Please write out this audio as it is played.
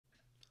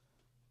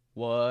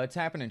What's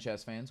happening,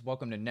 chess fans?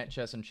 Welcome to Net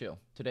Chess and Chill.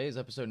 Today is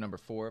episode number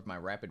 4 of my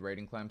Rapid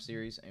Rating Climb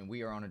series, and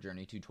we are on a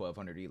journey to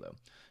 1200 ELO.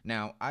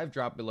 Now, I've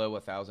dropped below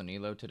 1000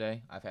 ELO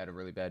today. I've had a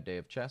really bad day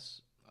of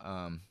chess.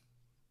 I'm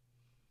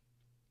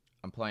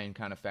playing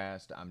kind of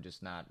fast. I'm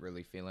just not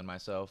really feeling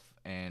myself,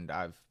 and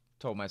I've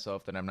told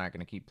myself that I'm not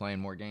going to keep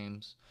playing more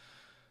games.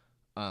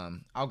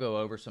 I'll go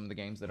over some of the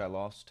games that I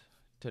lost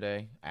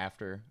today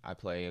after I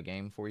play a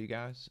game for you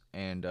guys,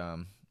 and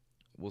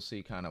we'll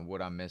see kind of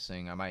what I'm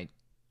missing. I might,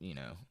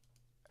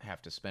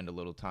 have to spend a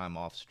little time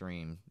off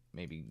stream,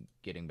 maybe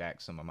getting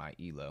back some of my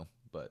ELO,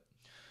 but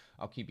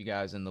I'll keep you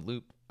guys in the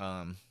loop.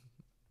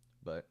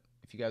 But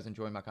if you guys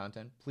enjoy my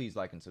content, please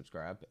like and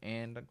subscribe.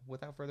 And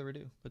without further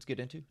ado, let's get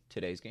into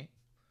today's game.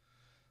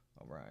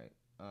 All right.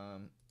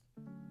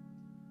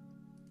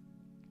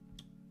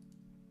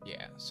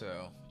 Yeah,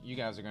 so you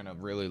guys are going to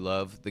really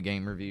love the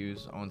game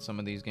reviews on some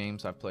of these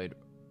games. I've played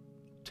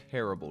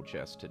terrible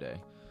chess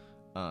today.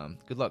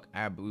 Good luck,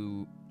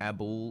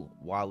 Abul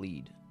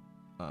Walid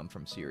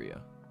from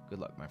Syria. Good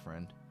luck, my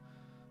friend.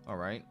 All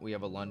right, we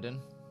have a London.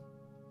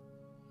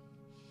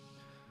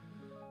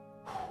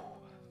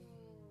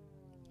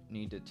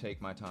 Need to take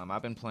my time.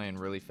 I've been playing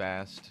really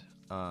fast,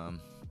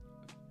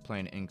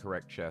 playing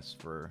incorrect chess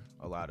for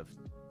a lot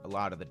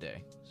of the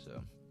day.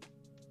 So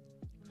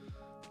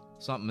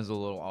something is a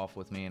little off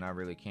with me, and I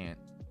really can't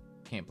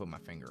put my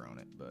finger on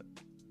it, but.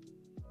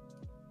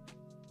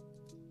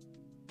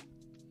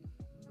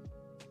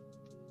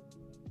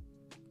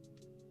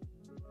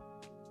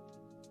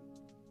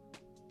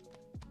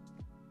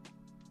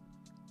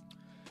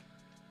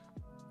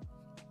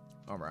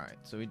 Alright,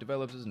 so he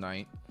develops his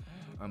knight.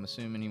 I'm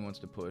assuming he wants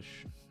to push.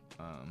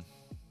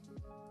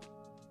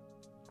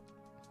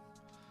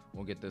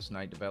 We'll get this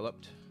knight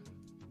developed.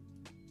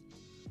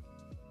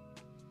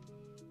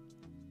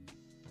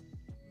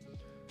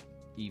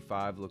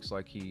 E5 looks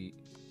like he,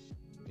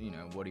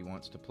 what he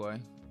wants to play.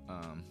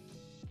 I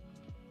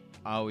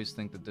always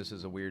think that this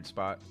is a weird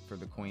spot for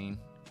the queen.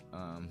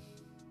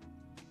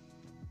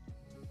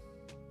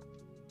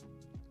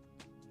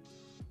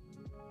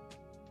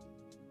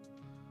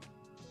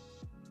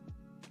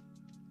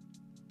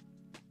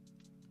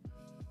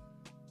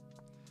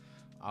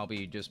 I'll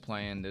be just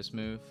playing this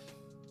move.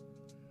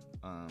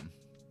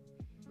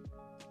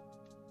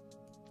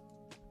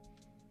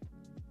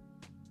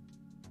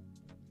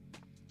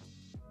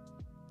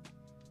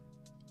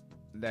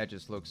 That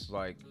just looks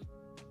like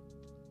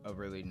a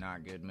really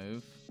not good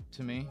move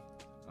to me.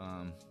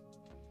 I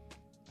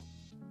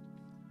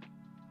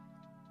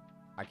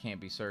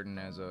can't be certain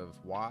as of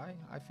why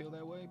I feel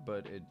that way,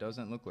 but it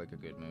doesn't look like a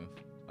good move.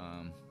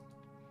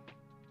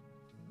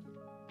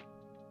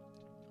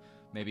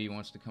 Maybe he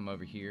wants to come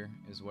over here,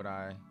 is what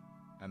I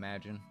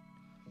imagine.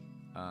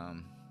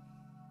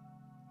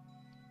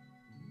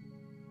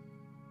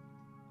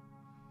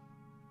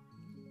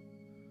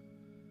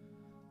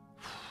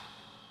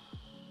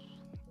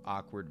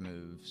 Awkward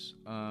moves.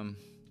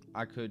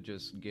 I could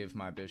just give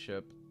my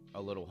bishop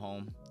a little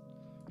home,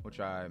 which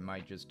I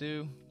might just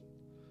do.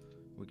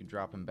 We can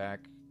drop him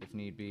back if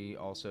need be.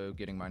 Also,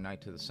 getting my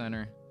knight to the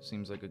center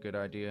seems like a good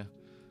idea.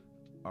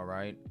 All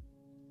right.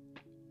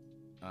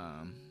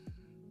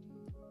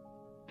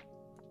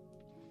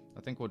 I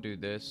think we'll do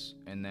this,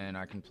 and then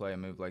I can play a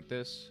move like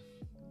this.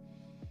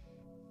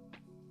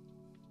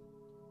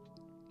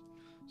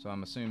 So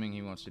I'm assuming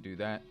he wants to do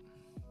that,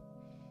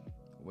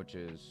 which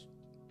is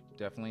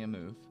definitely a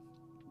move.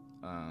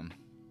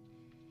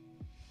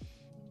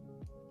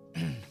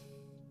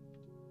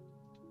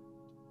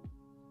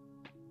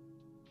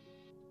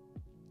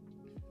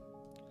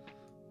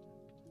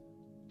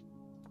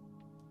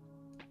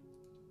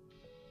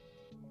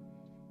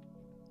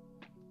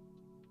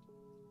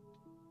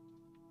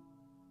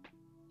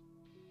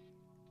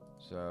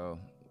 So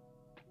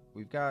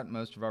we've got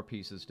most of our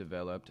pieces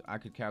developed. I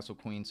could castle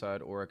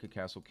queenside, or I could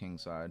castle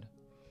kingside.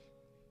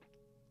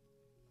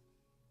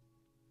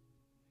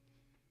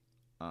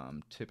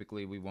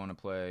 Typically we want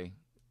to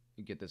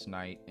get this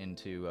knight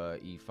into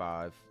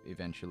e5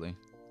 eventually.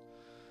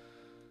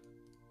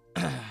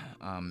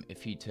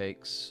 If he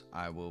takes,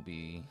 I will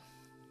be,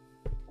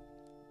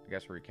 I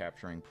guess,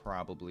 recapturing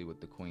probably with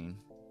the queen.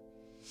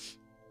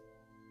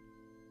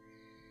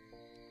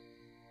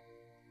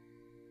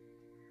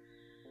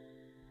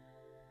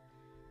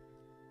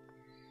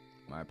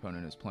 My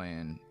opponent is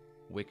playing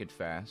wicked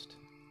fast.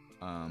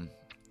 I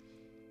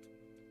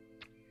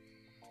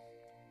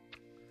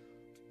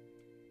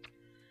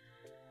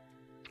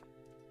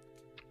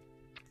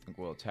think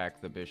we'll attack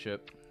the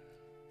bishop.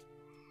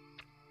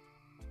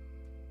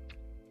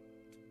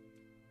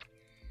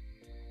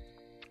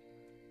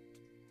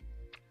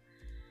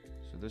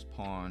 So this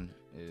pawn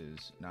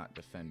is not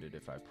defended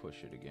if I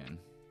push it again.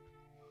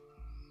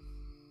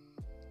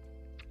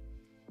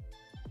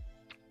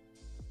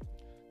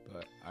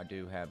 But I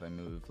do have a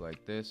move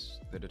like this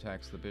that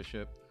attacks the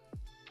bishop.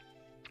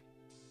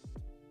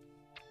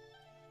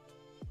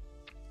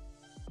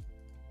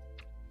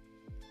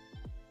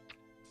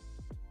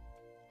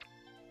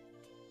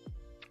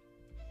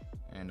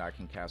 And I I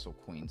can castle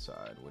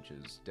queenside, which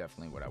is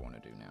definitely what I want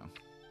to do now.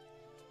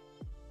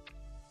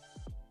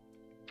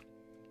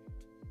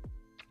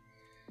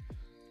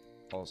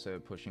 Also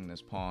pushing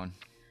this pawn.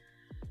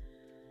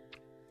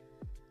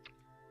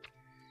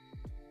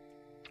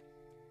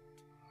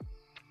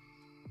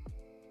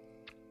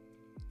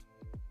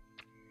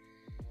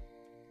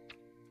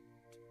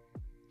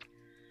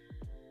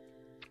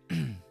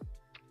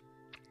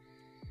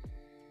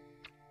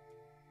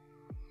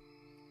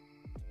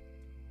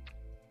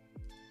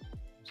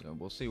 So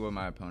we'll see what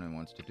my opponent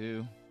wants to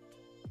do.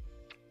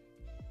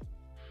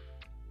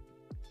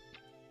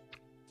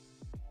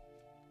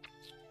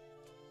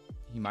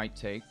 He might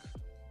take,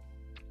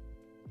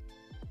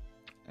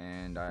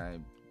 and I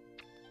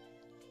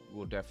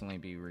will definitely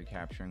be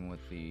recapturing with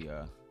the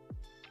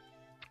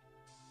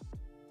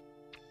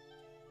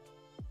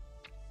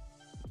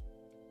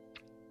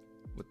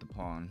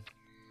pawn.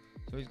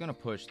 So he's gonna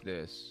push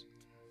this.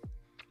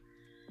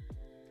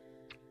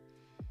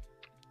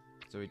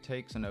 So he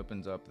takes and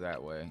opens up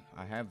that way.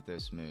 I have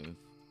this move.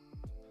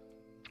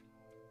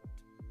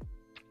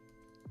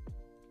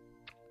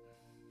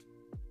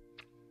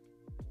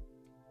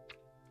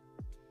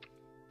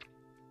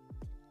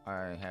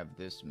 I have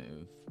this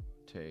move.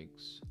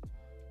 Takes.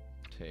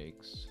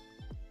 Takes.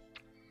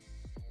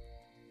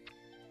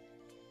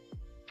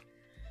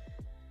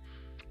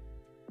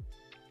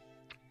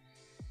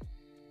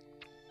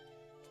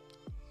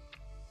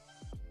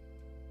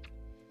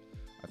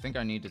 I think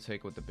I need to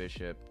take with the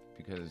bishop,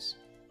 because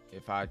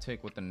if I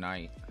take with the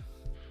knight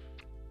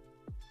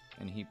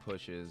and he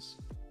pushes,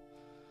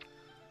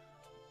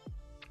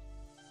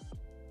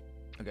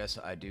 I guess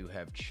I do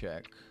have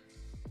check.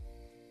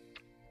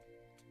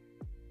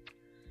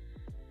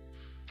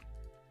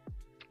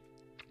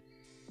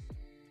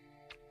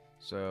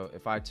 So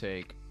if I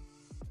take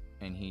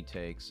and he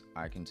takes,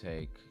 I can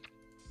take,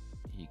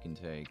 he can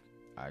take,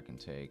 I can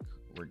take,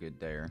 we're good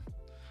there.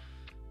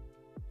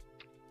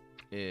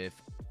 If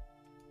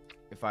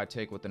I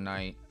take with the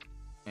knight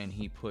and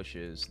he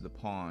pushes the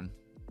pawn,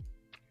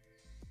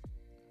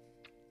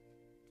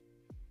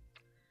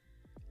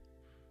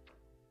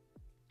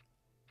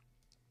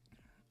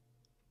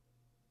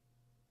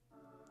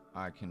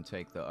 I can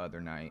take the other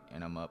knight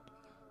and I'm up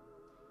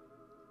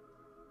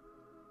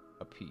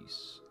a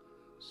piece.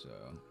 So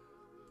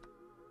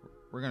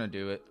we're gonna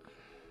do it.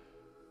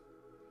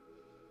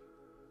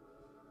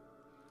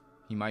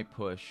 He might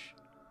push.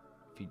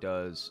 If he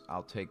does,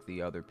 I'll take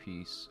the other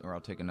piece, or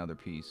I'll take another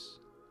piece.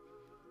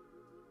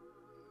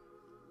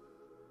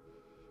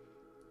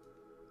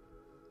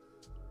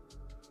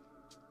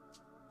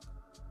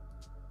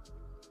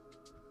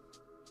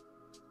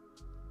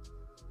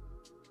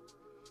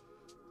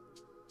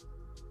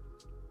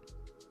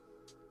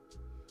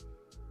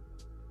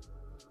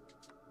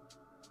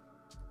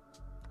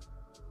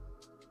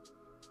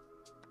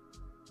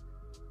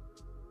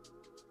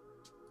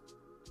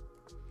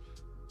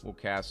 We'll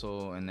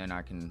castle, and then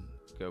I can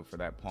go for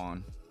that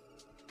pawn.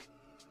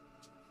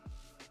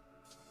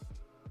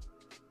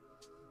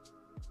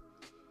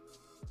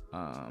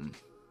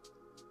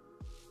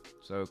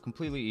 So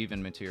completely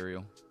even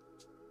material.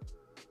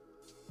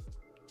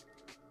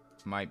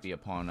 Might be a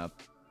pawn up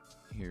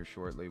here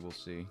shortly, we'll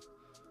see.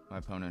 My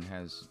opponent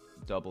has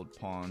doubled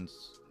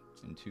pawns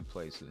in 2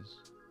 places.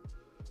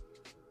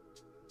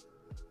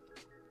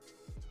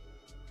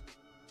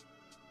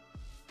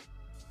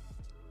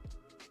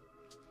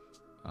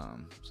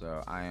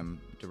 So I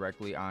am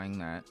directly eyeing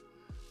that.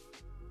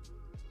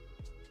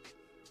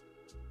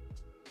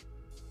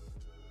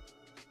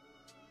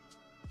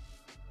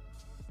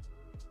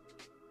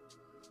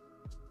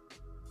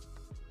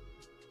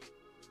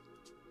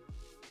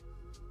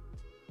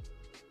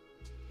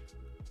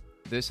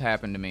 This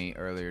happened to me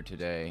earlier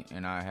today,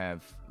 and I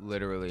have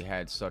literally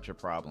had such a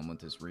problem with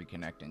this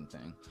reconnecting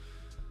thing.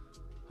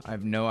 I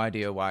have no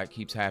idea why it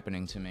keeps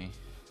happening to me.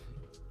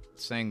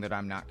 It's saying that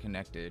I'm not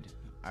connected.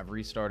 I've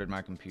restarted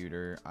my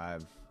computer.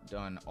 I've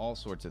done all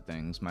sorts of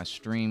things. My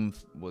stream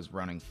was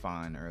running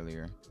fine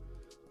earlier.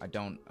 I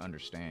don't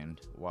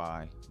understand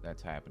why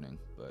that's happening,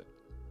 but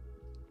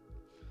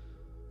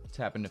it's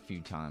happened a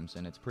few times,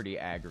 and it's pretty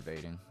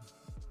aggravating.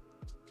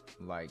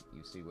 Like,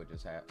 you see what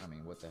just happened? I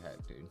mean, what the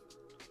heck, dude?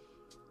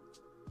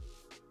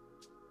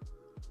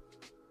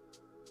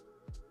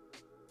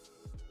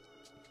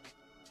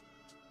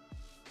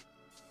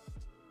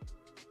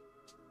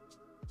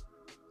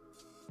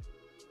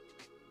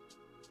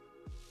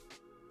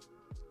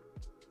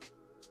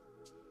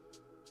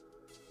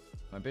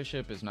 My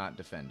bishop is not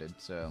defended,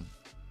 so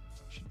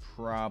should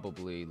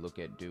probably look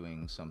at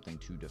doing something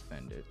to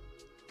defend it.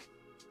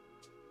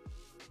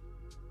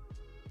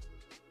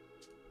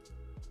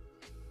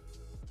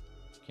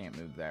 Can't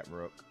move that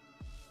rook.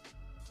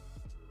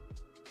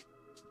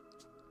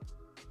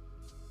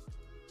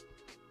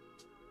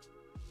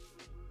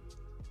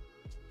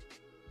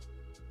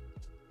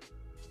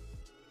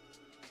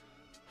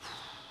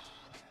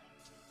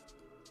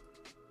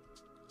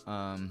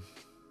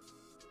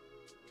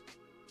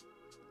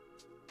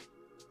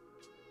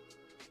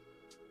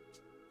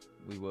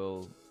 We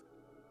will,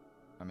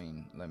 I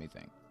mean, let me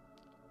think.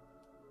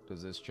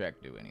 Does this check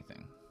do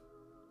anything?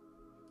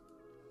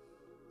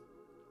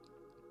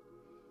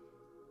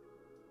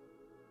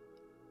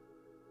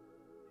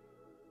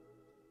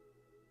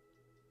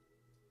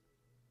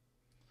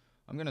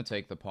 I'm gonna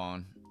take the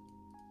pawn.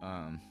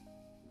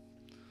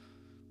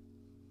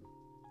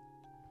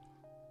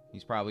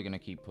 He's probably gonna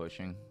keep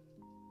pushing.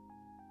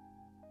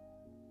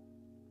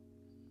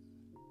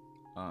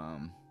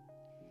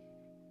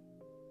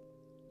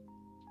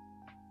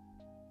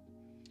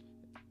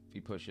 If he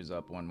pushes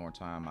up one more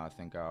time, I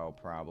think I'll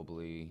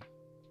probably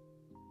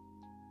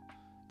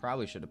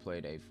should have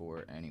played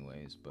a4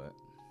 anyways, but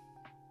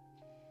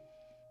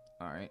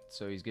alright,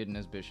 so he's getting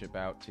his bishop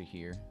out to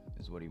here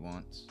is what he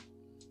wants.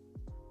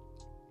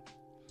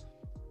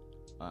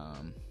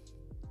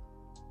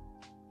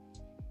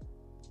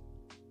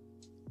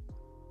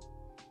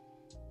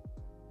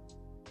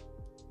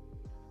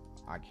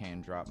 I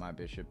can drop my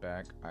bishop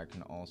back. I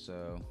can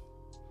also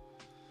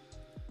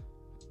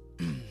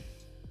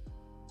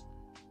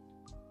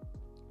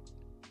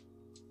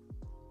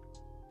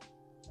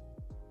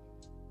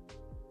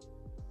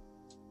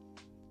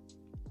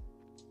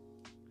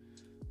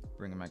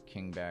bringing my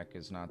king back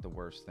is not the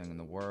worst thing in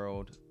the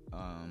world.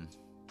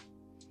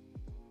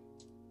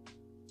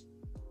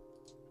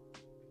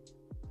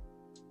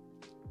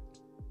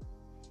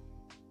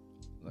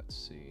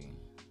 Let's see.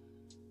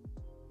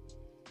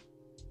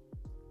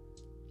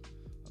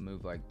 A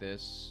move like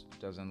this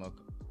doesn't look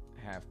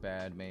half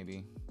bad,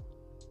 maybe.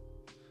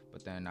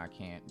 But then I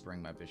can't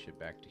bring my bishop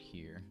back to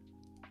here.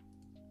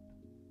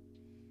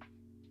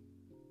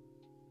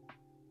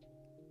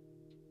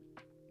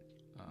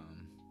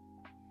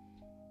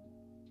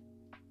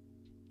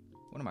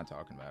 What am I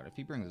talking about? If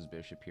he brings his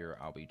bishop here,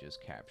 I'll be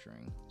just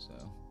capturing,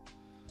 so.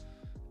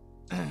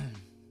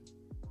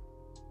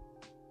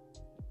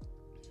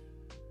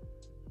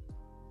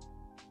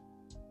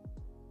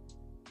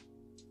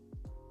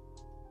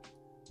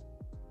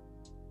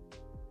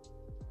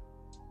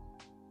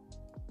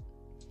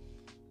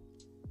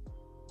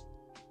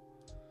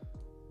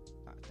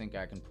 I think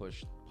I can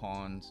push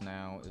pawns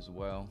now as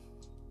well.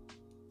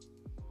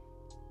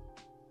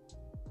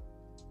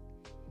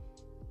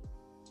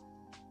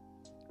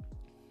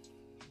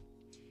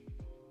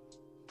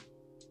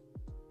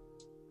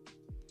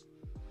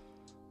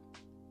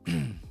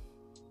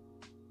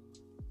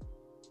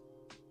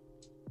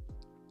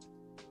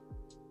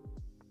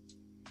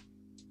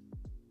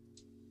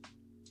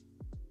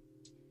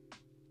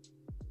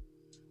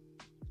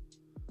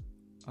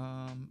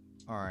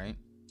 All right.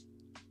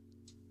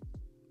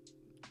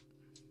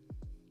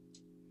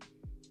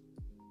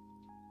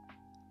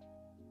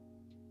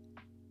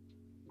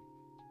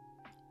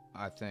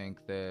 I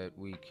think that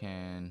we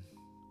can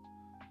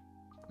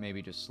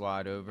maybe just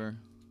slide over.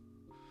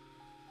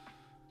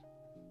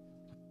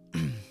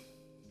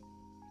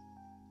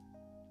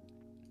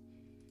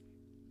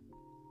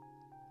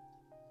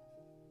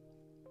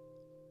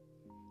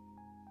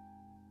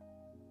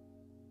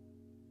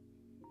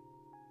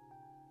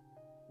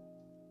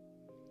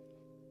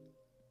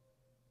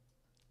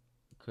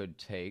 Could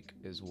take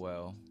as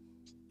well,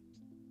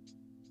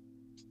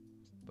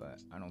 but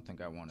I don't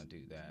think I want to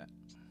do that.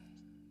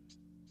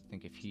 I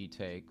think if he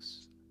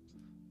takes,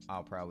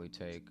 I'll probably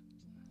take.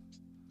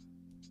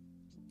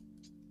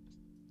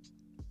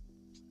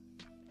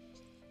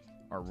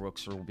 Our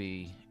rooks will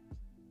be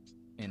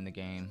in the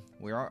game.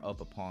 We are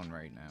up a pawn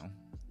right now.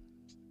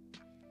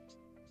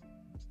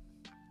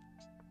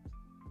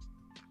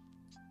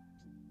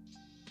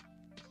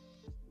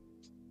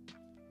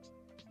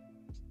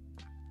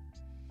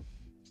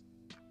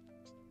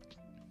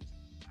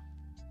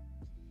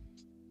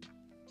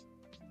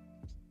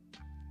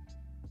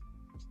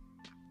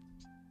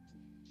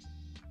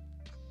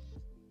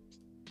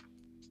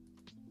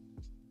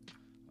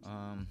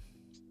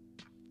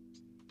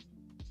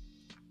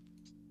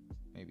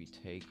 Maybe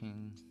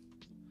taking.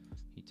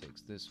 He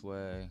takes this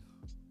way.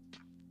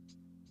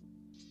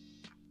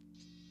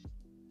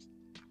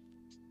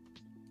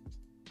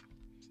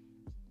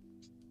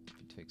 If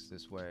he takes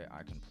this way,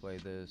 I can play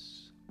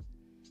this.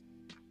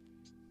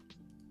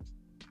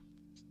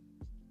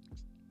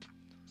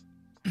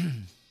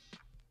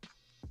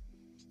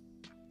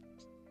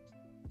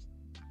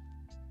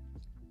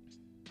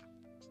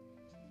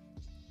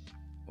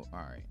 Well, all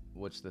right,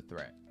 what's the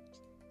threat?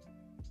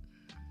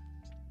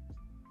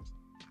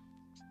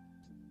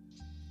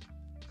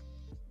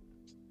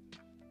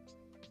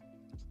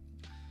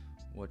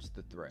 What's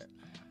the threat?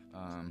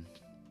 All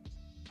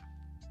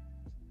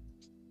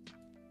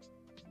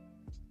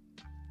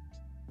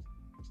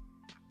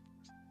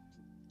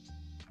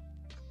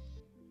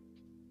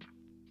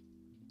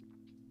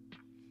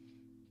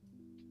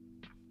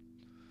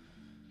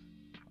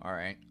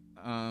right.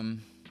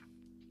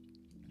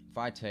 If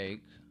I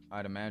take,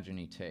 I'd imagine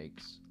he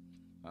takes.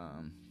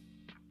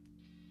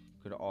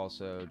 Could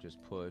also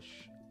just push.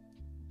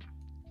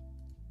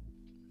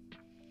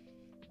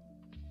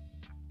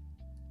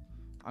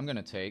 I'm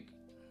gonna take,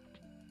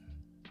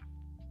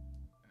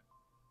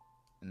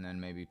 and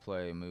then maybe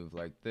play a move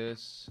like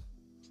this.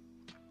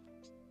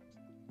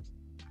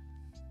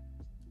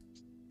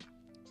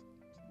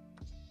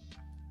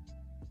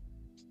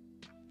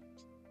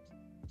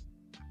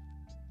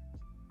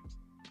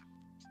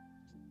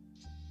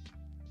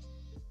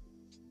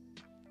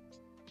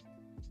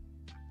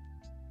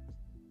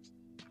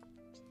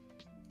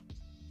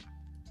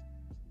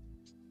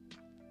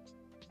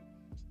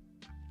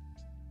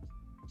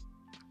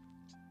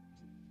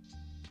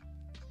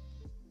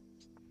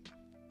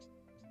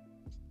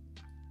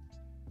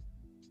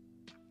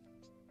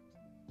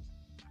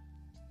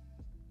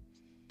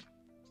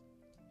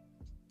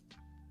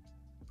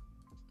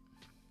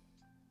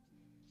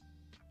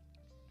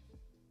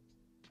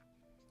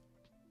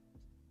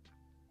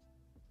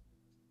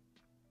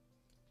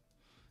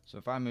 So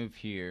if I move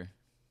here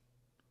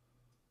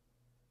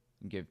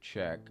and give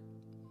check,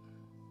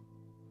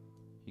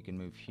 he can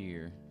move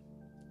here.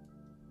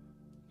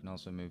 He can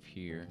also move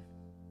here.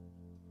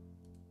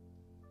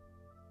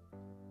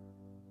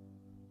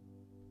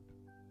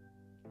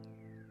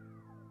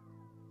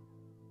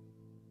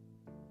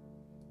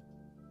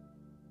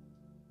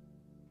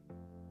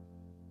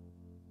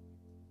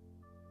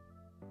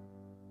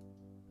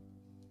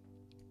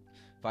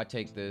 If I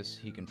take this,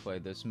 he can play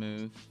this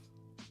move.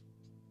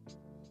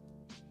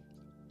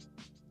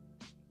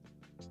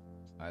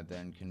 I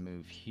then can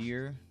move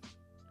here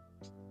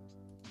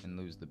and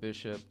lose the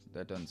bishop.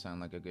 That doesn't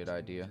sound like a good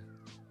idea.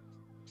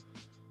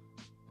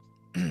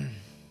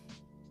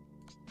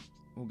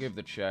 We'll give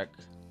the check.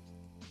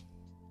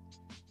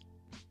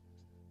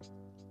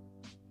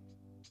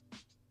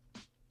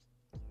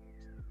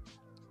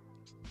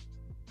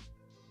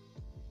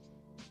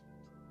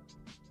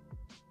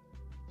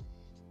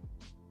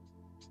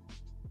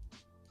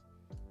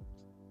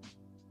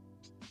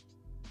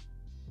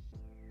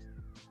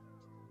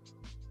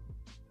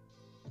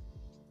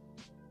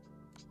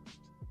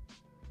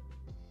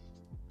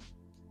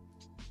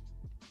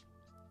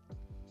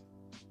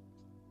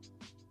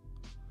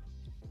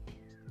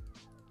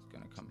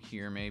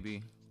 Here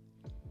maybe.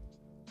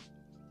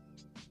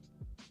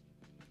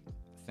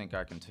 I think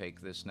I can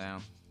take this now.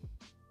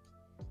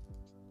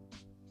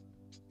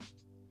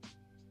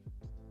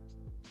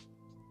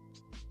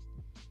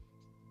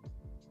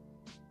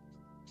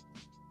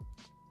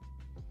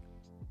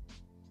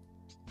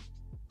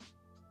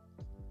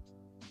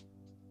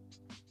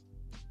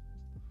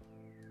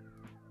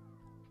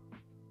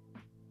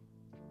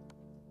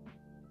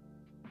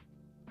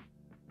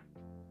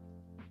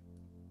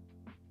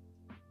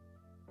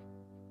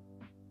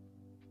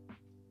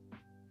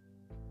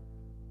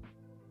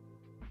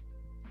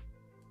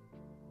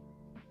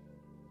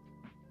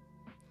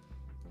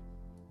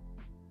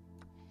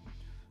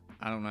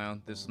 I don't know.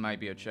 This might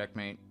be a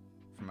checkmate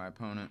for my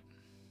opponent.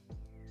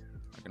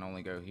 I can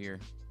only go here.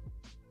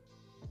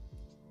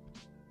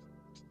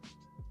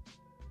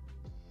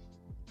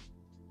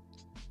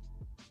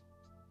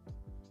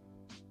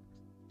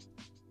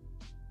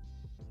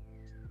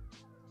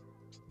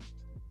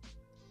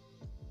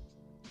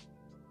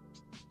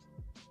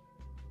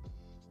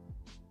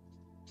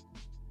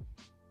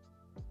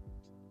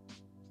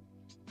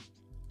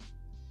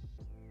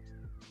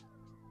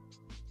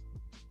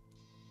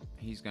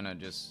 He's gonna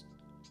just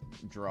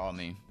draw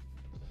me.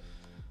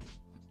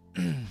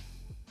 He's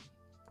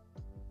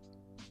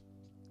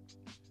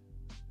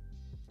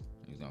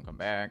gonna come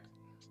back.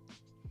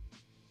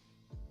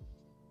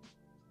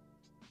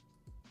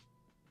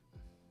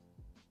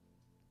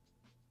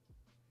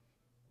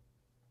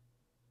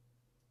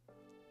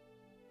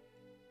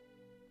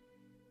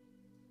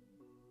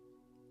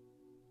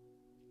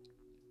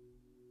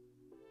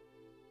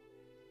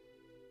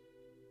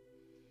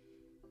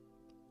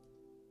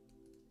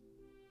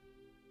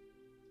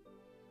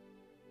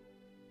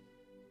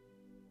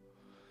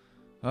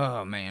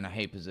 Oh man, I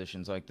hate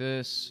positions like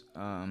this.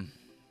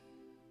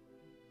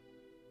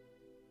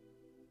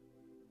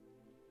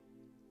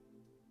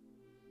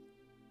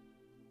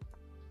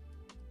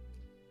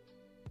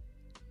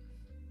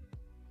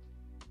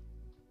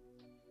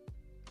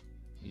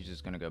 He's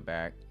just gonna go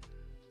back.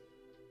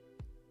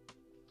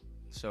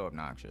 So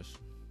obnoxious.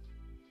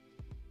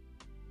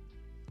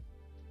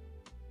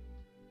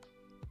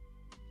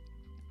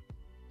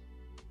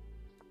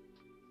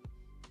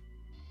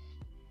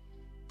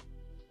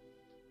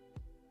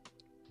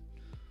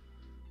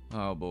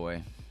 Oh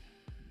boy,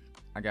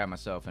 I got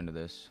myself into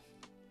this.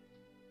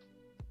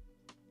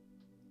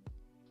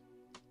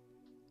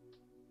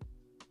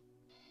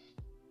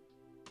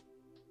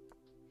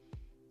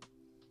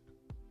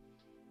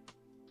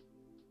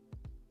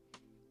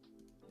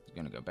 He's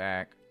gonna go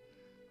back.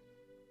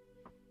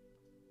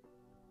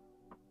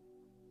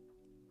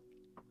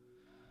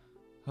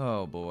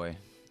 Oh boy,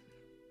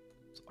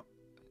 it's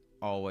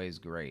always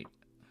great.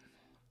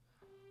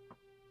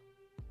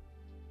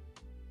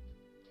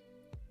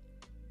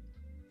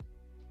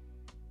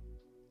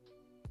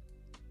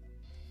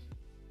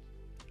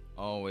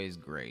 Always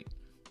great.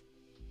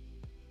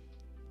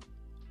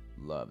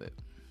 Love it.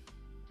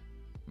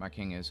 My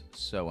king is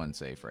so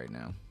unsafe right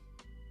now.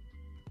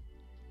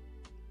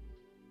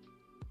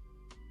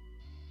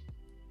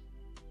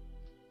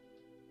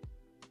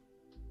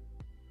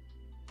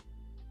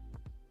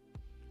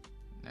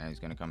 Now he's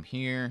gonna come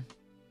here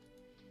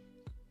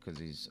because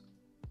he's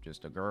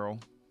just a girl.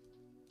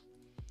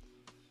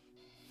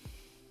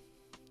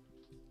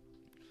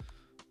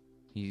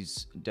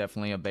 He's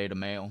definitely a beta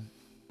male.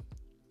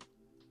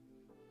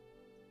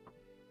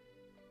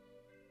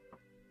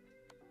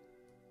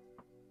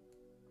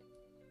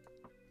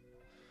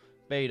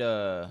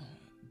 Beta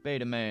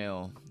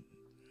male.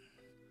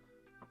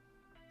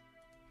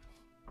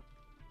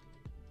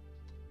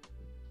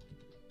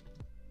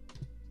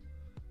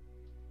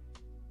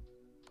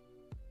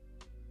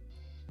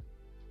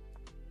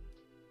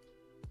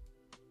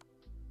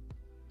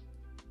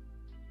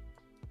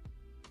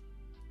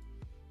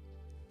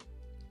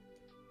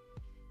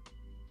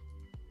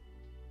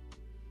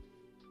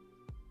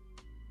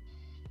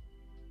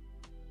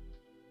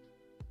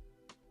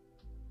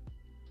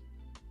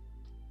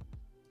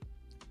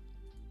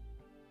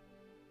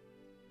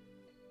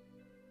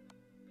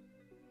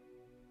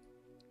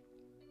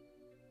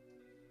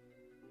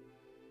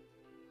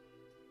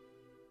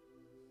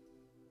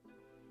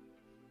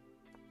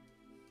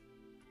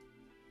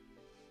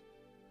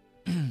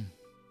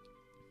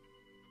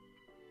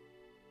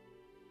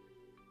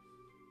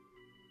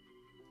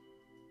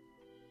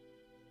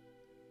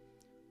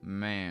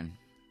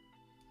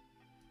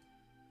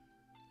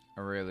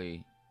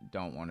 really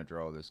don't want to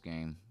draw this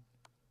game.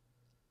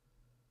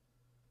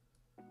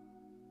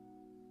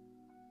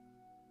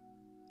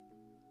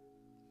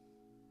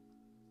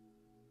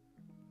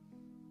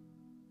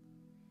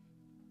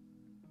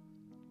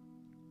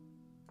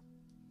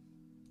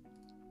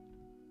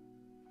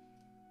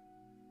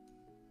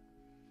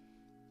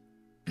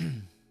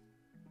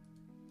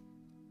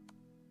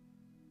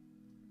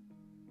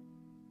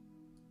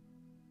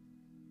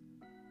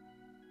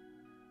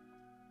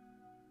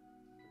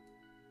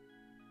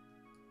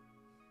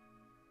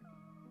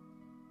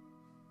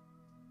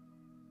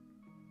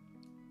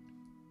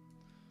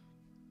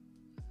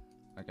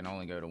 I can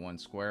only go to one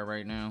square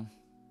right now.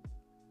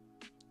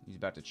 He's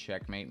about to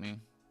checkmate me.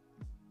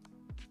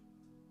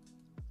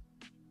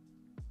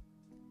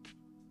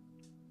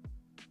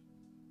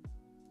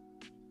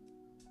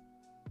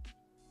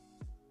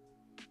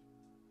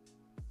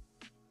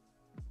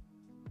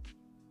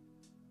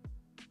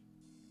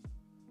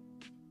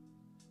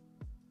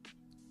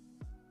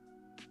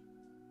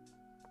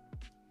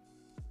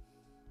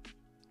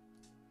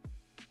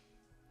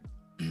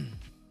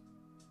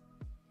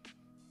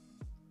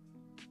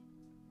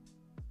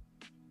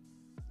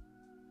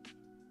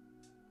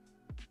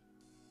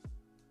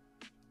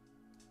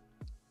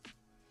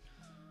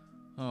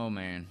 Oh,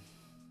 man.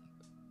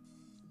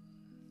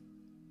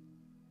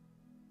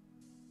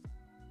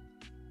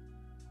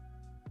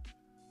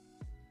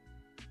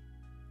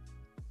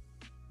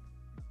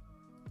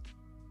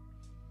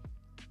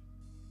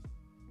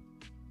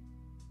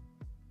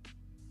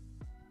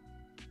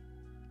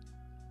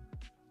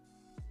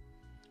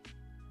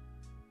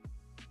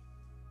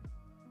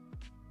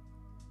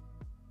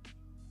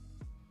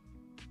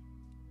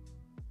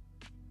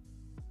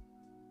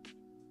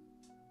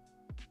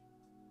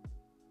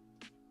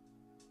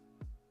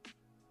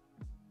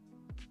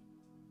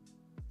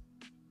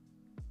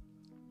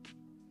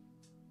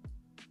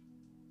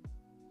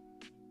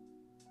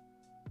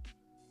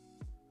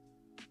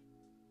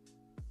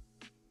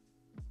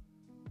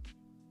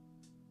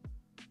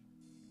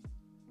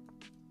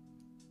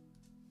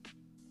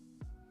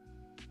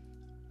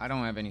 I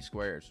don't have any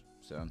squares,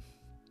 so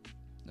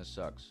this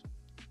sucks.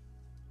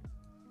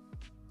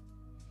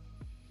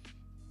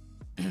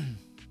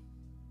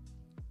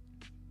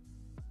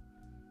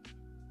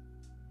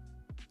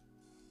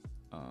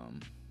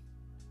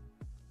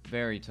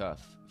 Very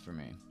tough for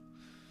me.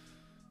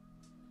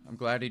 I'm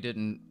glad he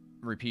didn't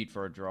repeat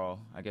for a draw.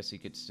 I guess he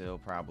could still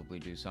probably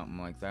do something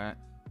like that.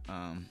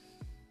 Now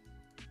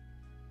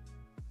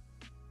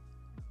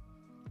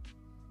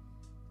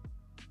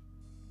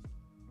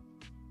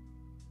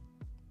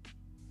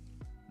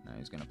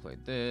he's gonna play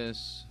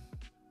this.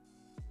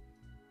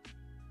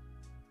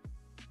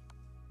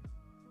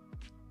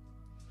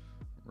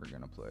 We're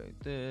gonna play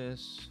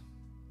this.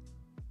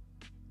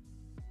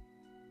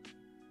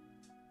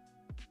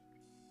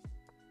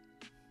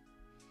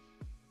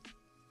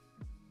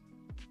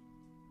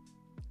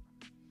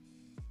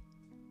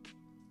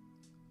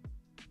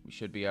 We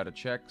should be out of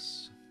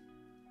checks.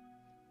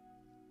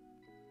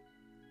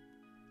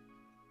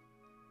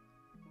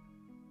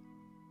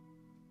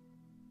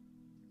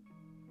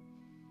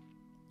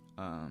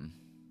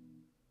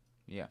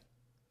 Yeah.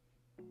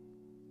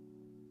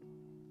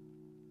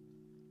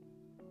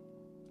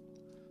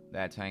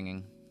 That's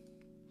hanging.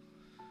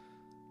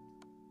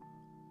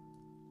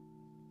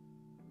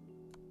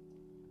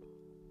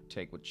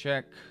 Take with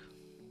check.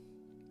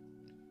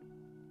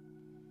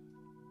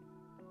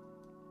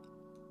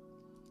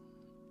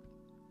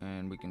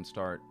 And we can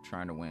start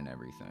trying to win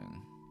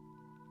everything.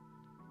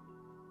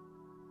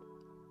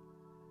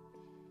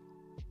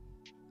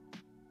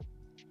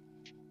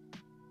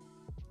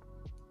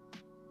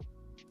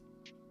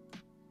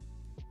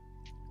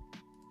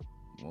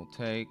 We'll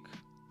take.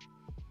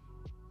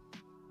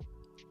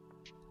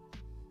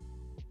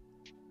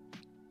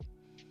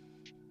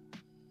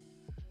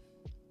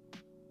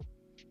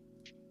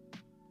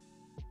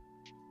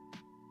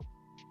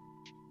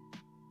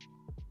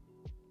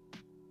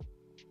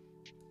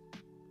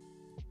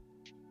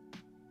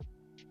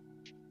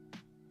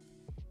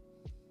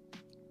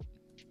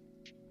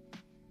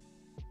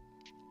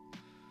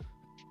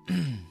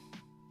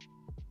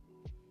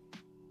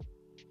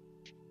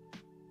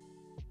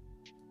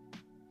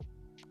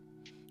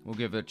 We'll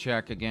give it a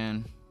check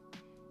again.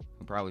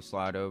 We'll probably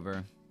slide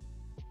over.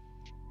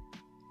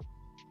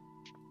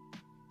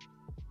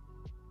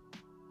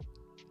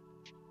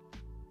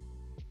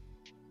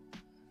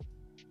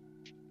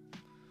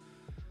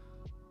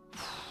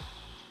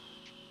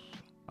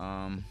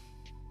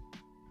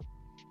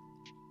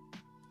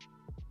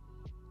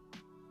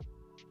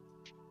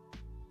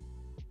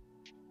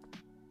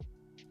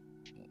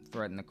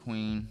 Threaten the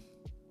queen.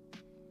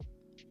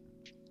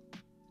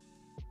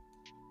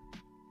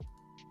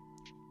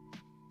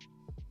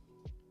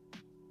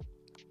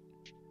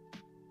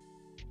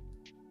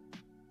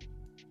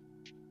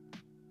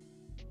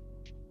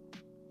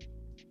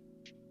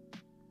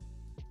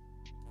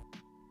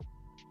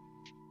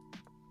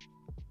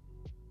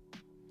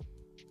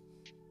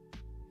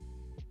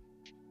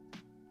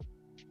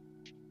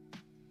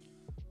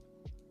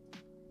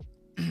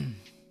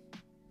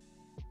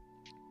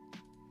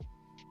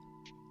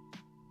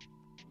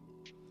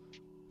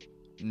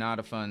 not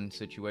a fun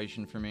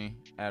situation for me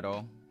at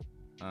all.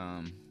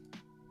 But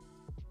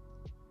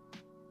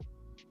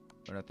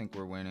I think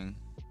we're winning.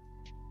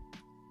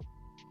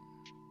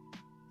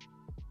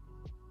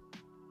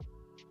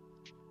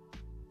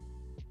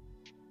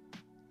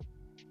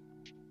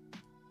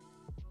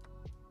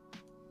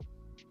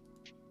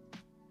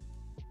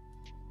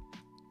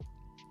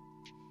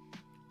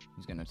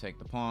 He's gonna take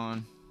the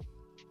pawn.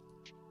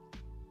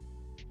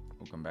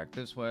 We'll come back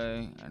this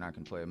way, and I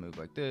can play a move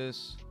like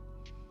this.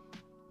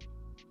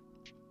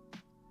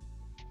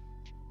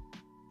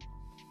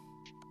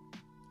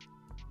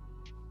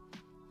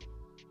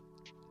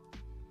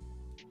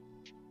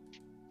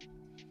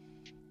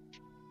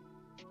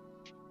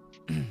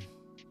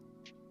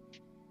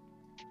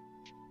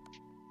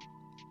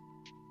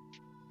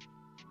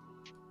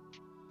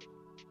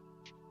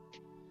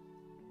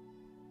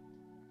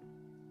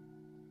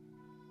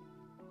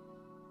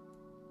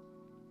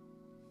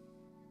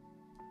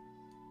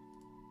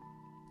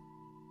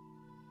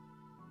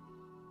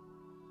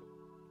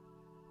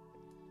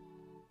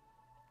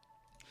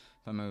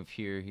 If I move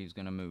here, he's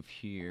gonna move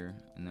here,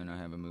 and then I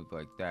have a move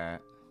like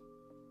that.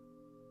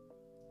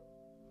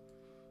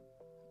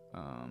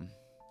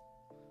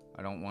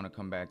 I don't want to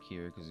come back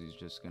here because he's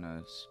just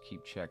gonna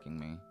keep checking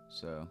me.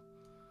 So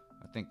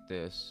I think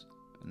this,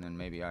 and then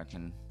maybe I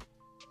can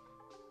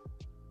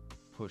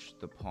push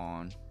the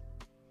pawn.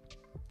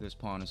 This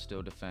pawn is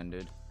still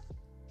defended.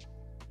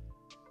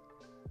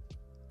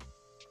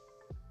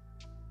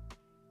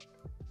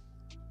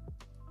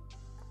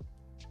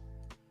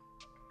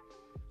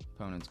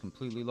 Opponent's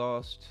completely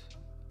lost,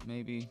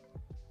 maybe.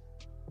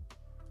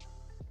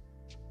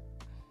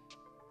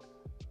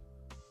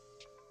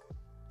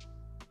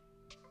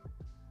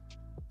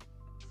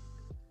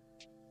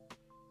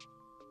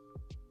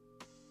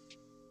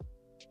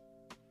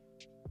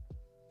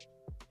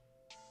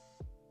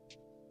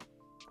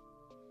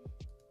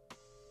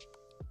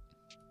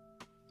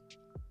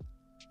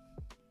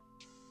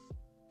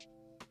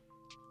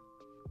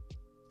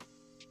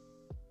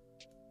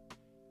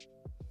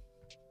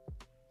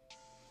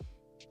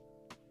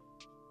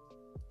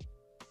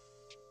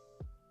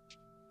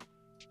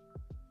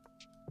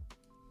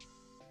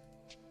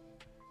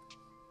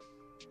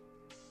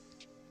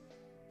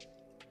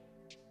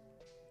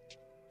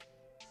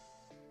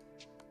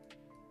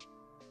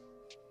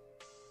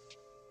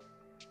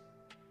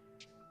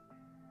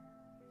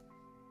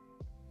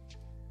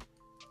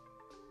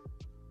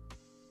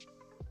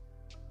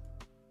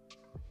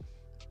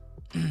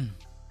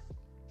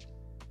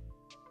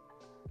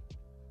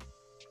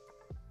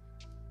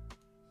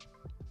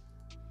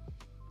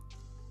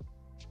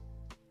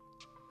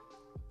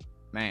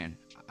 Man,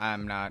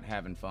 I'm not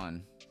having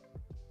fun.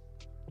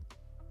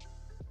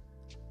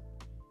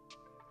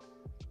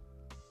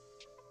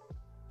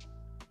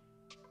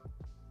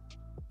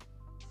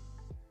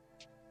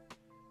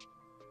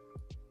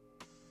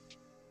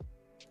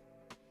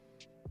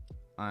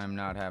 I'm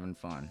not having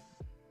fun.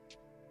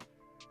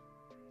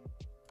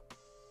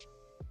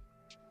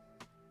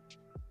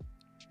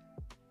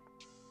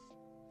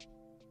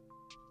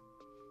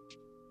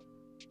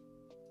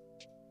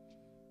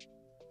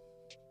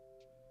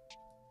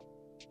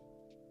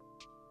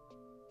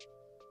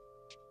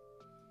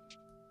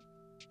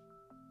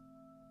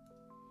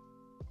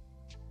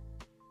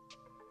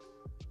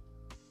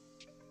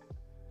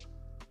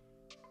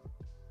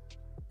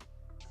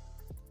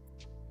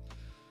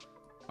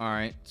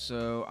 Alright,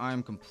 so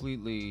I'm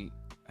completely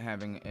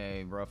having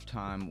a rough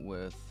time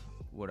with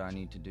what I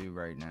need to do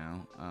right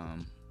now.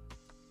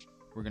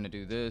 We're gonna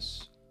do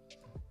this.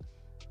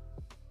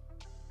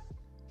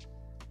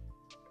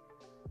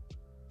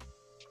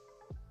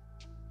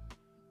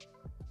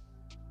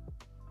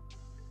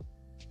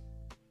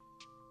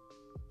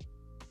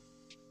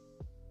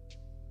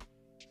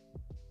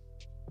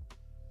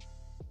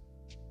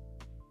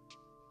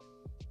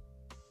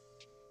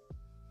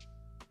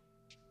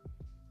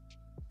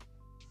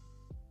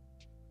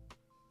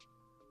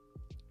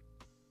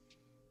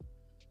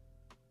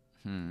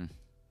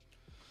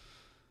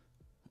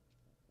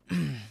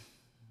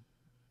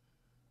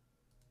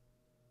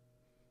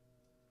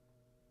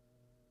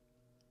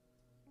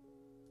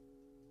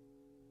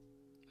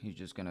 He's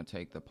just gonna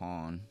take the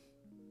pawn.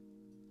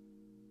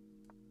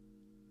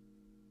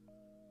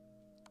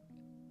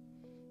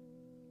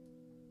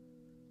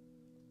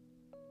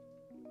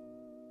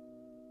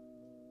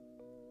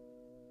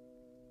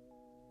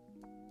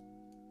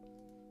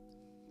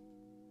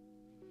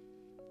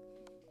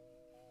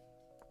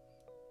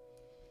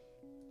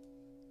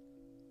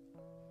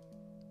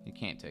 He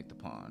can't take the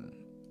pawn.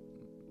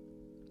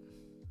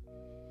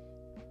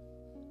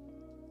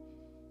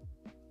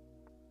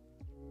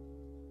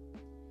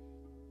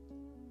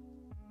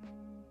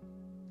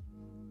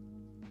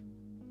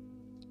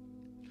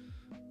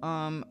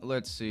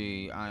 Let's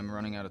see. I'm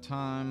running out of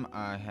time.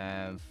 I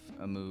have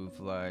a move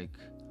like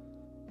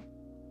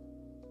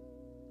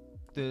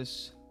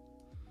this.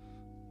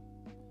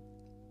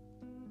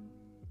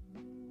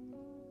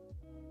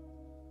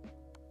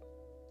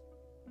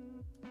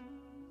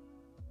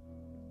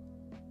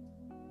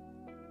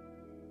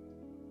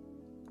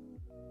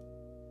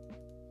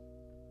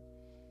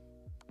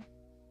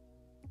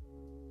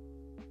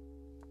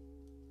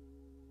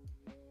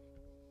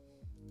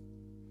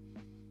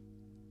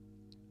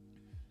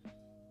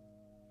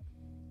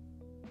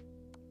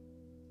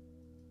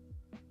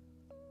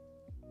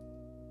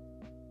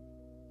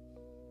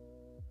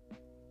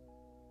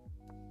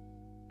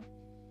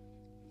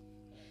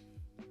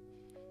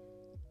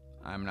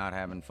 I'm not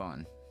having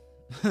fun.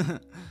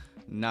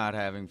 Not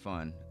having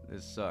fun.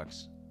 This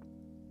sucks.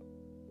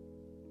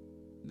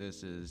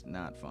 This is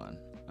not fun.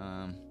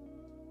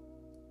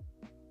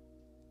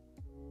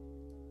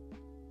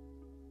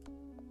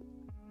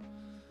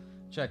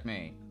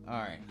 Checkmate.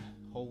 Alright.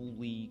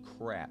 Holy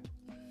crap.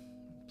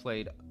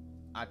 Played.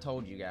 I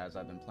told you guys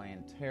I've been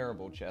playing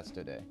terrible chess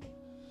today.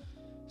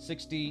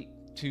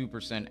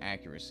 62%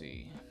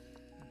 accuracy.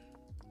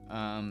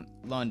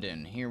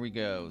 London. Here we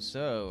go.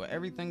 So,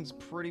 everything's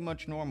pretty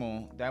much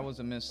normal. That was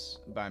a miss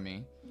by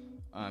me.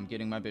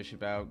 Getting my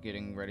bishop out,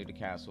 getting ready to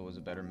castle was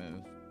a better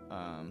move.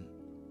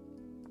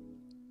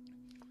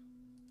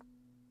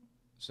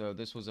 So,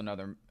 this was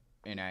another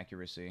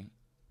inaccuracy.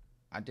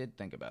 I did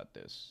think about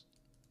this.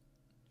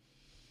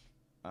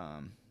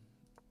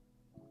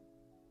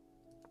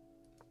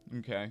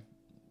 Okay.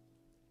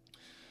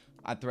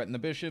 I threaten the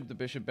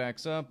bishop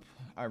backs up.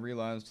 I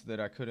realized that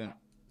I couldn't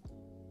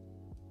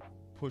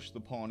push the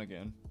pawn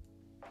again.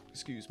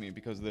 Excuse me,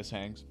 because this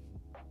hangs.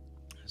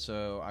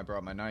 So I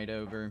brought my knight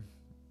over.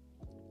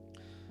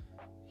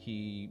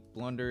 He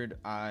blundered.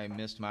 I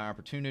missed my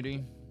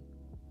opportunity.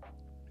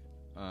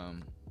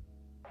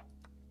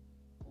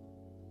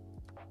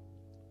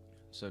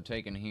 So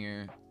taking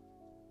here.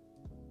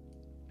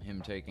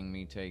 Him taking,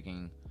 me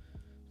taking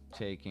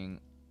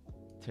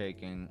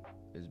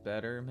is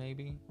better,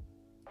 maybe?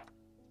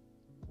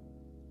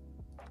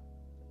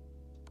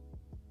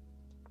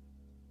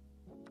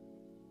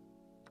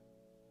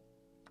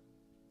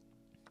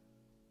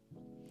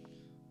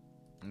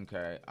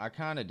 Okay, I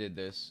kind of did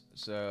this,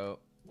 so,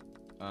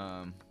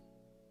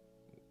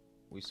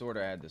 we sort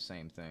of had the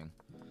same thing.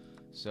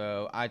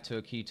 So, I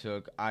took, he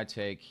took, I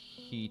take,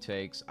 he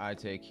takes, I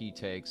take, he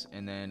takes,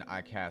 and then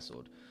I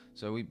castled.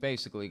 So, we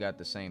basically got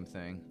the same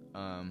thing.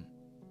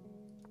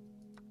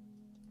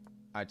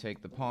 I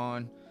take the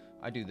pawn,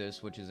 I do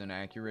this, which is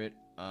inaccurate,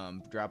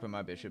 dropping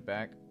my bishop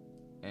back,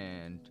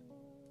 and,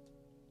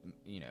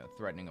 you know,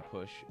 threatening a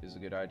push is a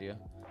good idea.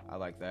 I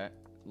like that,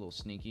 a little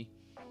sneaky.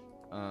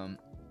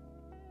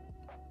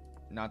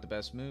 Not the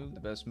best move. The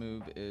best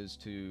move is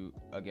to,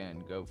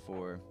 again, go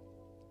for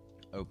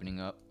opening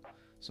up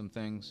some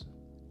things.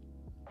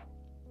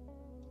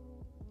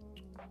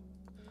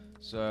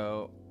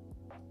 So,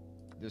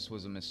 this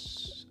was a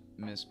miss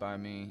by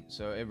me.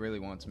 So, it really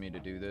wants me to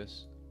do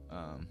this.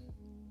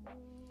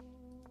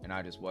 And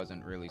I just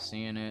wasn't really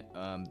seeing it.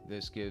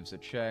 This gives a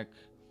check.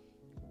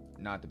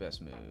 Not the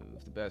best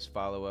move. The best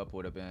follow-up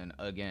would have been,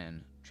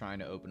 again, trying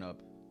to open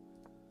up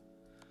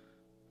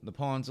the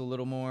pawns a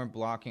little more,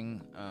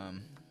 blocking.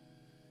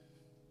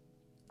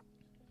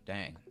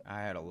 Dang,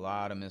 I had a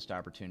lot of missed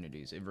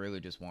opportunities. It really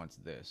just wants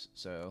this.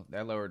 So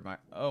that lowered my...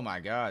 Oh my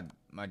god,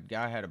 my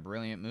guy had a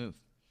brilliant move.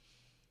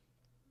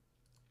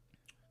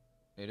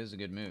 It is a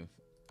good move.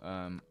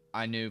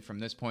 I knew from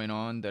this point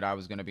on that I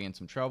was going to be in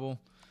some trouble.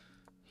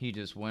 He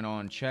just went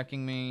on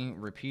checking me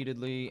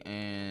repeatedly,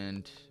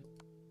 and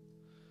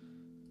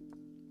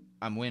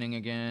I'm winning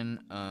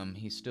again.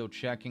 He's still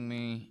checking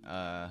me.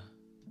 I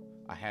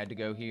had to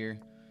go here.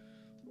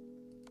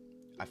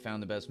 I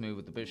found the best move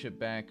with the bishop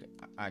back.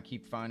 I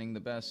keep finding the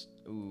best.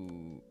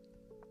 Ooh.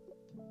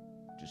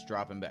 Just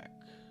dropping back.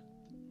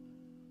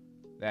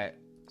 That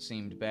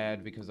seemed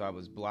bad because I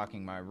was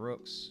blocking my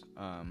rooks.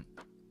 I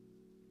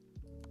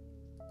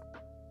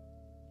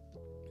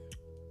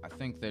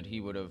think that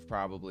he would have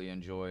probably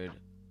enjoyed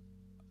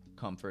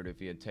comfort if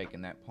he had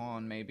taken that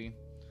pawn, maybe.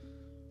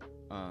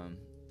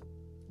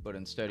 But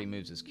instead he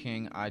moves his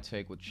king. I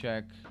take with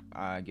check.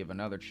 I give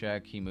another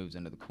check. He moves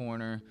into the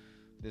corner.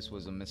 This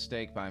was a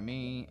mistake by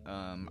me.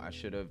 I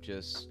should have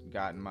just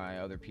gotten my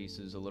other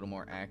pieces a little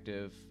more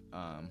active.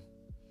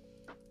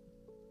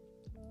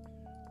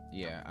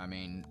 Yeah, I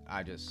mean,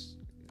 it's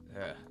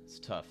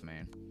tough,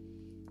 man.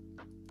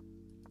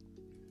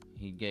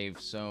 He gave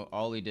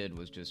all he did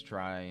was just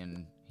try,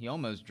 and he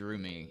almost drew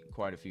me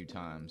quite a few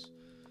times.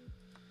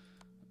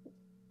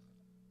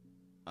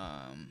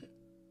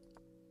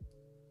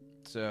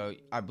 So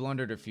I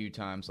blundered a few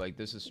times. Like,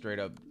 this is straight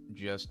up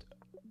just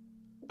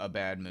a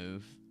bad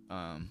move.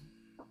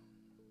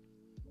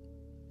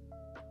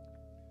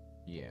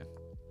 Yeah.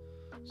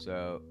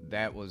 So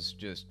that was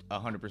just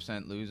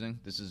 100% losing.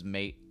 This is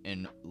mate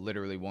in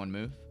literally one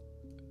move.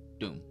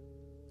 Doom.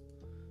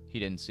 He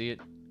didn't see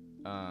it.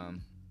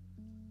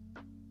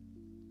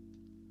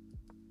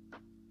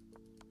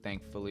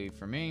 Thankfully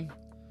for me,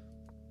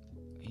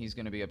 he's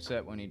going to be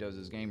upset when he does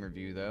his game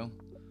review, though.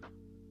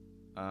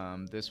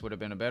 This would have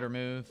been a better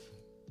move.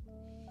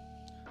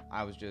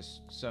 I was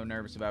just so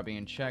nervous about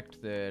being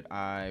checked that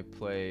I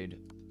played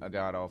a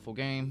god-awful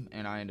game,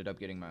 and I ended up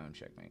getting my own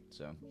checkmate.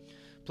 So,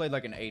 played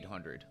like an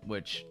 800,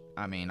 which,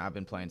 I mean, I've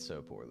been playing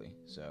so poorly.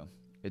 So,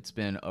 it's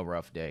been a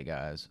rough day,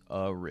 guys.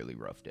 A really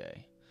rough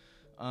day.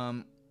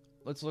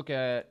 Let's look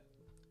at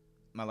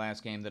my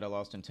last game that I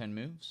lost in 10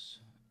 moves.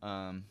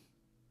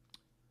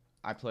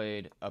 I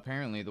played,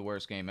 apparently, the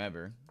worst game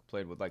ever.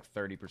 Played with like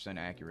 30%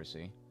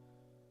 accuracy.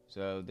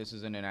 So, this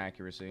is an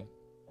inaccuracy.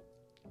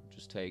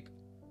 Just take...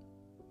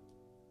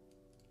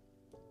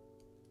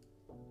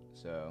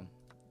 So,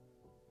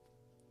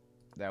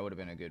 That would have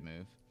been a good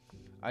move.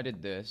 I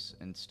did this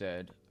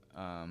instead.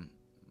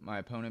 My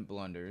opponent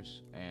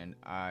blunders, and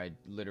I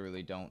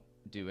literally don't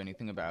do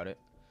anything about it.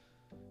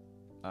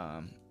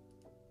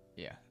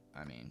 Yeah,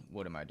 I mean,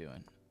 what am I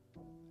doing?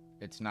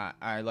 It's not.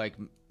 I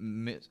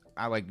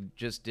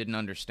just didn't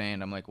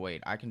understand. I'm like,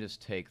 wait, I can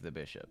just take the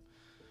bishop.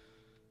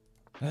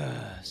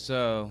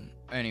 So,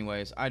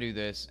 anyways, I do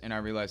this, and I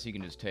realize he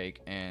can just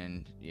take,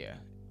 and yeah,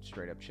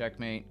 straight up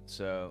checkmate.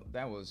 So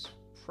that was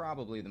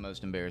probably the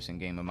most embarrassing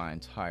game of my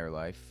entire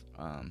life.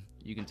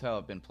 You can tell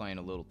I've been playing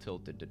a little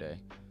tilted today.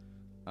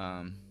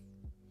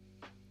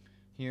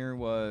 Here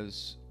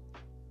was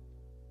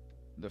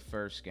the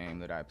first game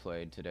that I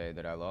played today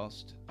that I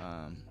lost.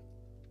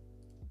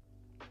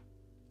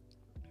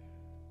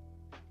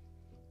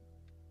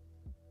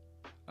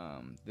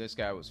 This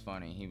guy was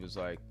funny. He was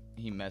like,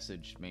 he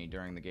messaged me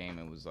during the game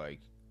and was like,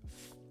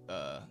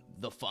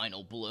 the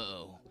final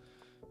blow.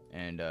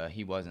 And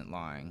he wasn't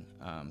lying.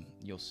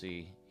 You'll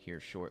see here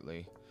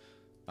shortly.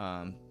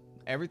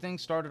 Everything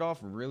started off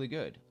really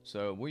good.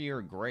 So we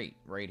are great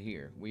right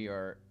here.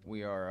 We're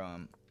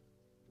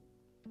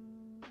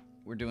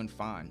doing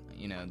fine.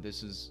 You know,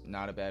 this is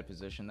not a bad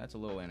position. That's a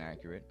little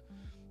inaccurate.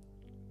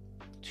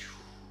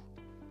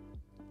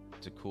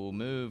 It's a cool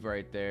move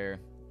right there.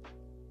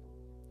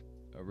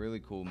 A really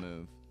cool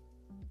move.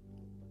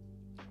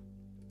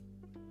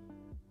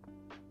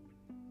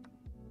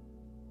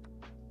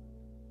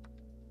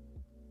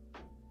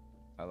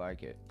 I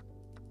like it.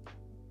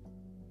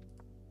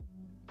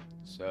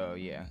 So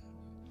yeah,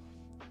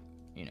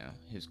 you know,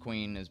 his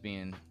queen is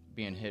being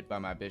hit by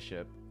my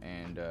bishop,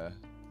 and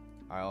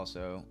I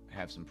also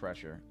have some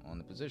pressure on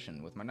the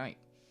position with my knight.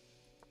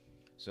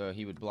 So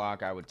he would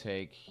block, I would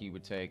take, he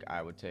would take,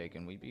 I would take,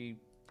 and we'd be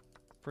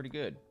pretty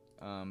good.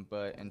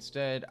 But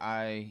instead,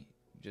 I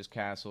just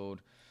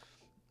castled.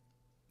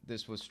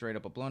 This was straight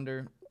up a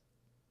blunder.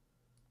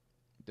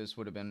 This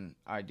would have been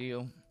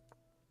ideal.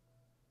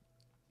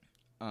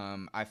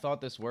 I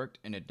thought this worked,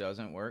 and it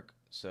doesn't work.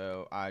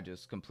 So I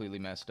just completely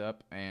messed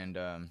up, and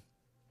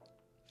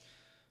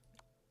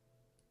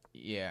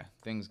yeah,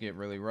 things get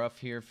really rough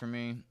here for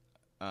me.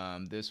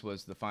 This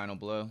was the final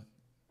blow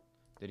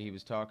that he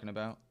was talking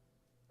about.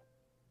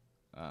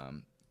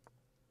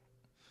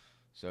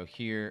 So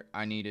here,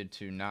 I needed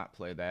to not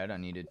play that. I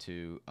needed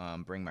to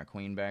bring my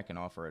queen back and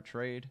offer a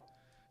trade,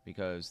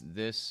 because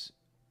this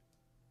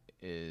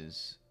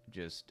is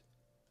just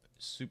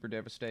super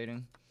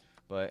devastating.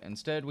 But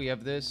instead, we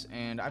have this,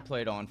 and I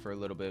played on for a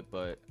little bit,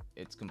 but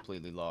it's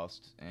completely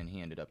lost, and he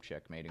ended up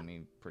checkmating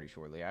me pretty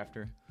shortly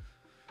after.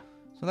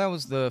 So that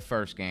was the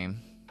first game,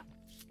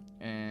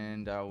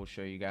 and I will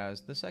show you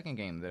guys the second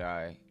game that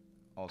I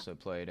also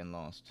played and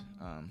lost.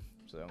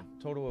 So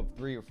total of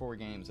 3 or 4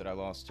 games that I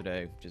lost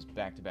today, just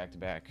back to back to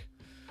back.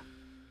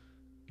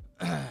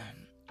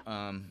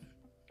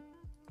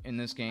 In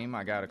this game,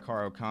 I got a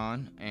Karo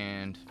Khan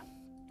and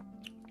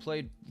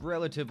played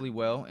relatively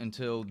well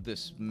until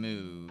this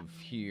move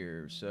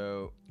here.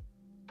 So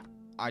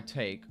I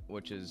take,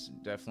 which is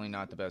definitely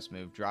not the best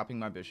move. Dropping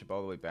my bishop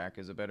all the way back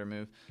is a better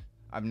move.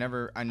 I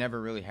never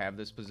really have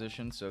this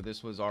position, so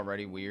this was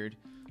already weird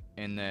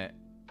in that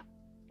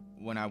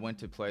when I went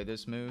to play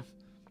this move,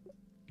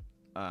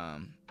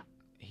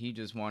 he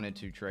just wanted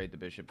to trade the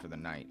bishop for the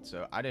knight.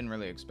 So I didn't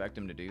really expect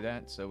him to do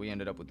that, so we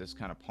ended up with this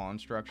kind of pawn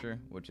structure,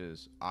 which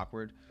is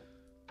awkward.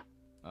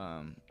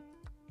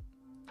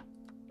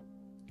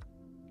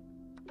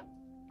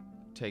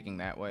 Taking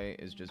that way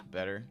is just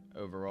better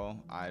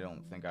overall. I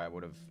don't think I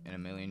would have in a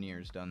million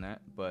years done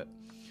that, but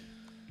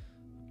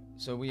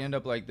so we end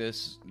up like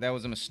this. That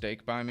was a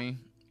mistake by me.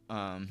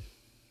 I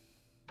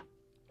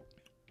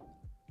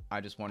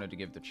just wanted to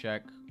give the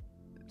check.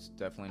 It's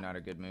definitely not a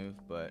good move,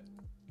 but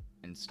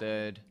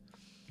instead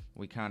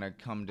we kind of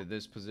come to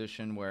this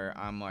position where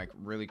I'm like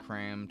really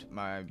crammed.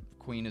 My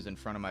queen is in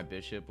front of my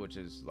bishop, which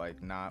is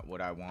like not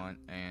what I want,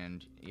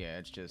 and yeah,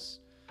 it's just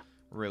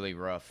really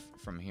rough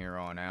from here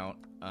on out.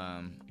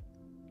 I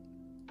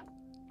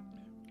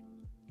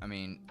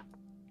mean,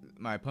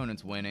 my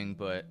opponent's winning,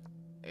 but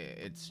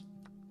it's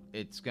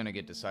gonna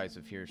get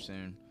decisive here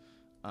soon.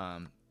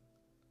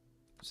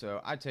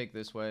 So I take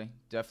this way.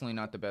 Definitely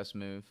not the best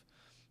move.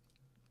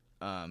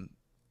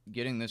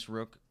 Getting this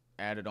rook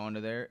added onto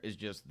there is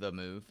just the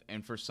move,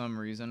 and for some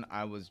reason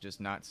I was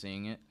just not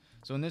seeing it.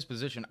 So in this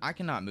position, I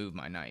cannot move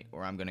my knight,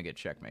 or I'm gonna get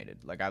checkmated.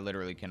 Like, I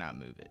literally cannot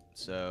move it.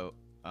 So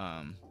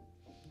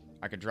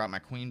I could drop my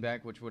queen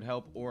back, which would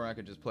help, or I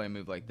could just play a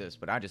move like this,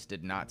 but I just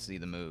did not see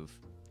the move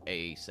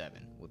a7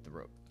 with the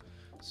rook.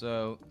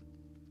 So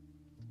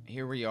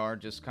here we are,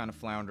 just kind of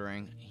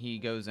floundering. He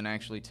goes and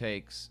actually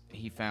takes.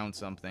 He found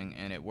something,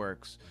 and it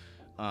works.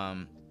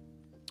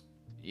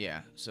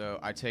 Yeah, so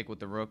I take with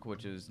the rook,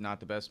 which is not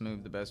the best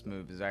move. The best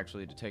move is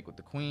actually to take with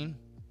the queen.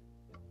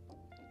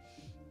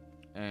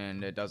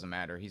 And it doesn't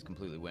matter. He's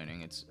completely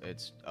winning. It's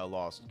a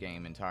lost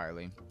game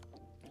entirely.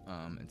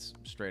 It's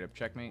straight up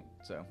checkmate.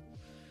 So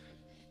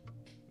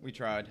we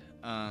tried.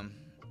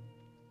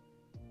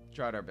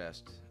 Tried our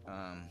best.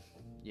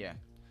 Yeah.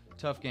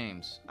 tough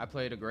games. I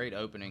played a great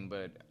opening,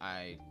 but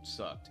I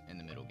sucked in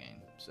the middle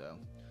game. So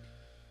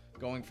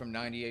going from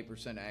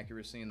 98%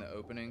 accuracy in the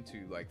opening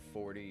to like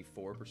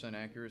 44%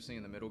 accuracy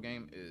in the middle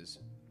game is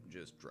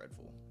just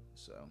dreadful.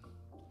 So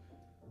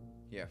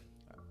yeah,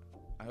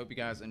 I hope you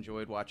guys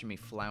enjoyed watching me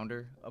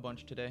flounder a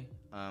bunch today.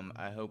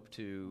 I hope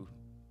to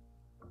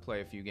play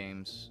a few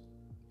games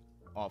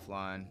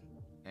offline,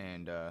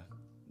 and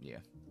yeah,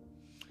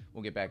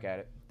 we'll get back at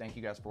it. Thank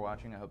you guys for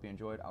watching. I hope you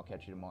enjoyed. I'll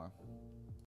catch you tomorrow.